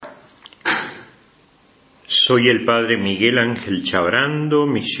Soy el padre Miguel Ángel Chabrando,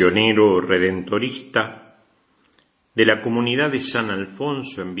 misionero redentorista de la comunidad de San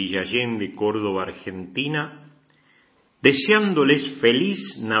Alfonso en Villa Allende, Córdoba, Argentina, deseándoles feliz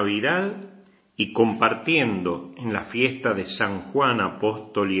Navidad y compartiendo en la fiesta de San Juan,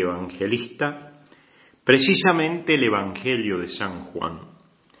 Apóstol y evangelista, precisamente el Evangelio de San Juan.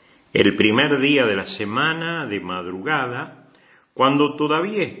 El primer día de la semana, de madrugada, cuando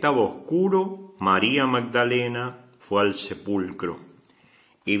todavía estaba oscuro, María Magdalena fue al sepulcro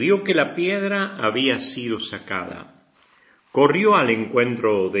y vio que la piedra había sido sacada. Corrió al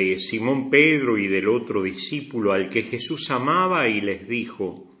encuentro de Simón Pedro y del otro discípulo al que Jesús amaba y les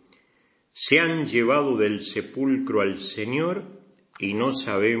dijo: «Se han llevado del sepulcro al Señor y no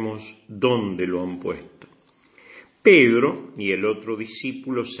sabemos dónde lo han puesto». Pedro y el otro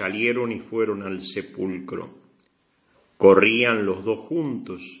discípulo salieron y fueron al sepulcro. Corrían los dos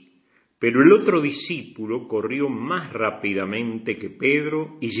juntos, pero el otro discípulo corrió más rápidamente que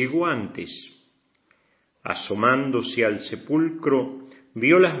Pedro y llegó antes. Asomándose al sepulcro,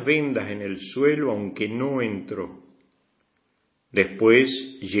 vio las vendas en el suelo, aunque no entró.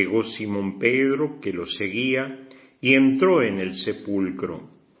 Después llegó Simón Pedro, que lo seguía, y entró en el sepulcro.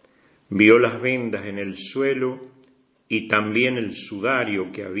 Vio las vendas en el suelo y también el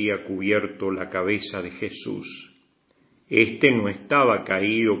sudario que había cubierto la cabeza de Jesús. Este no estaba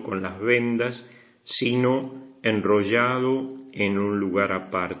caído con las vendas, sino enrollado en un lugar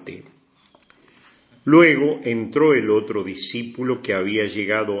aparte. Luego entró el otro discípulo que había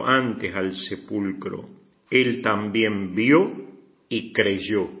llegado antes al sepulcro. Él también vio y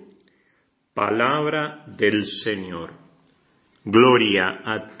creyó. Palabra del Señor. Gloria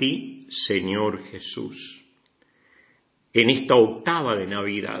a ti, Señor Jesús. En esta octava de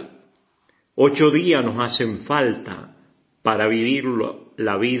Navidad, 8 días nos hacen falta para vivir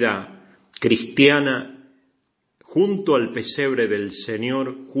la vida cristiana junto al pesebre del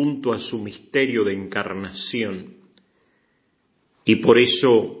Señor, junto a su misterio de encarnación. Y por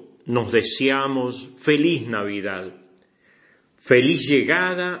eso nos deseamos feliz Navidad, feliz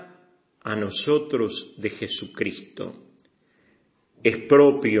llegada a nosotros de Jesucristo. Es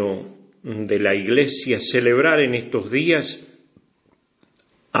propio de la Iglesia celebrar en estos días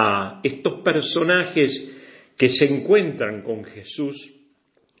a estos personajes que se encuentran con Jesús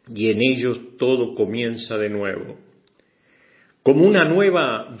y en ellos todo comienza de nuevo. Como una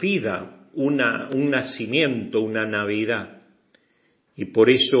nueva vida, un nacimiento, una Navidad. Y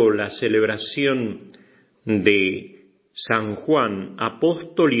por eso la celebración de San Juan,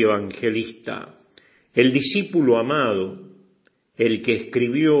 apóstol y evangelista, el discípulo amado, el que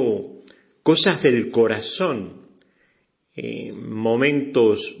escribió cosas del corazón,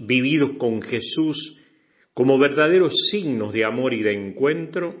 momentos vividos con Jesús, como verdaderos signos de amor y de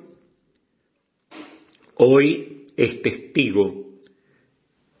encuentro, hoy es testigo.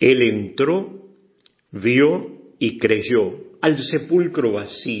 Él entró, vio y creyó al sepulcro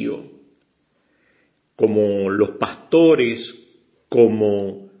vacío, como los pastores,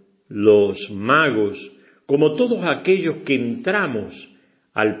 como los magos, como todos aquellos que entramos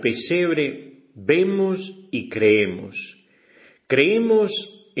al pesebre, vemos y creemos. Creemos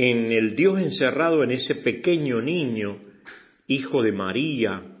en el Dios encerrado en ese pequeño niño, hijo de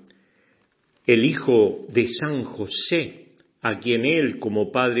María, el hijo de San José, a quien él como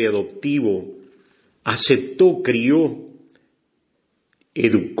padre adoptivo aceptó, crió,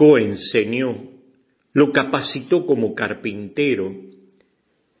 educó, enseñó, lo capacitó como carpintero.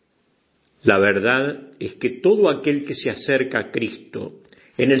 La verdad es que todo aquel que se acerca a Cristo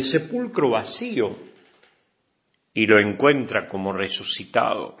en el sepulcro vacío y lo encuentra como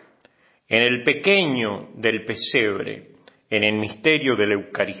resucitado, en el pequeño del pesebre, en el misterio de la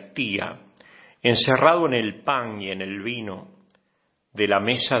Eucaristía, encerrado en el pan y en el vino de la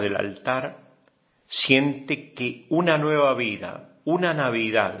mesa del altar, siente que una nueva vida, una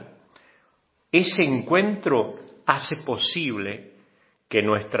Navidad, ese encuentro hace posible que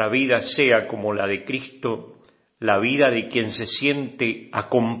nuestra vida sea como la de Cristo, la vida de quien se siente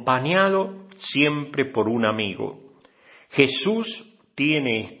acompañado siempre por un amigo. Jesús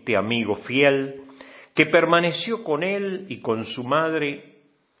tiene este amigo fiel que permaneció con él y con su madre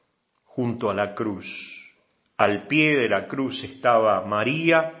junto a la cruz. Al pie de la cruz estaba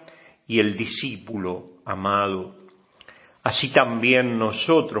María y el discípulo amado. Así también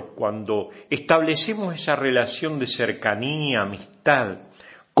nosotros, cuando establecemos esa relación de cercanía, amistad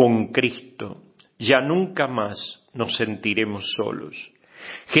con Cristo, ya nunca más nos sentiremos solos.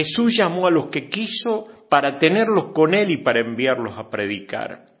 Jesús llamó a los que quiso para tenerlos con Él y para enviarlos a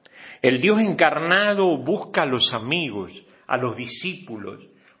predicar. El Dios encarnado busca a los amigos, a los discípulos,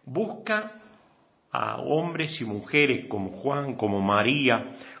 busca a hombres y mujeres como Juan, como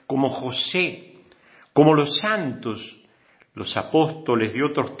María, como José, como los santos, los apóstoles de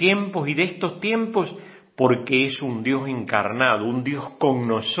otros tiempos y de estos tiempos, porque es un Dios encarnado, un Dios con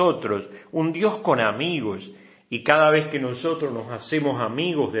nosotros, un Dios con amigos. Y cada vez que nosotros nos hacemos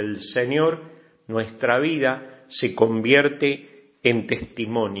amigos del Señor, nuestra vida se convierte en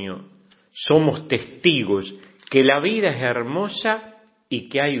testimonio. Somos testigos que la vida es hermosa y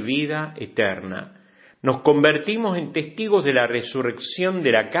que hay vida eterna. Nos convertimos en testigos de la resurrección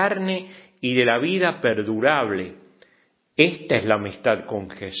de la carne y de la vida perdurable. Esta es la amistad con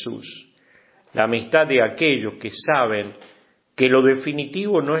Jesús, la amistad de aquellos que saben que lo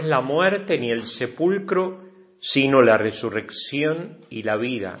definitivo no es la muerte ni el sepulcro, sino la resurrección y la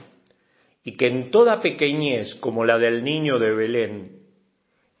vida, y que en toda pequeñez como la del niño de Belén,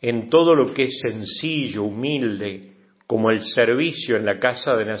 en todo lo que es sencillo, humilde, como el servicio en la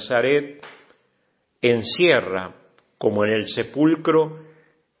casa de Nazaret, encierra, como en el sepulcro,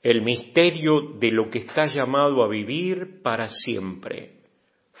 el misterio de lo que está llamado a vivir para siempre.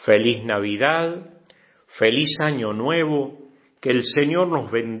 Feliz Navidad, feliz Año Nuevo, que el Señor nos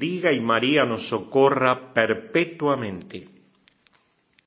bendiga y María nos socorra perpetuamente.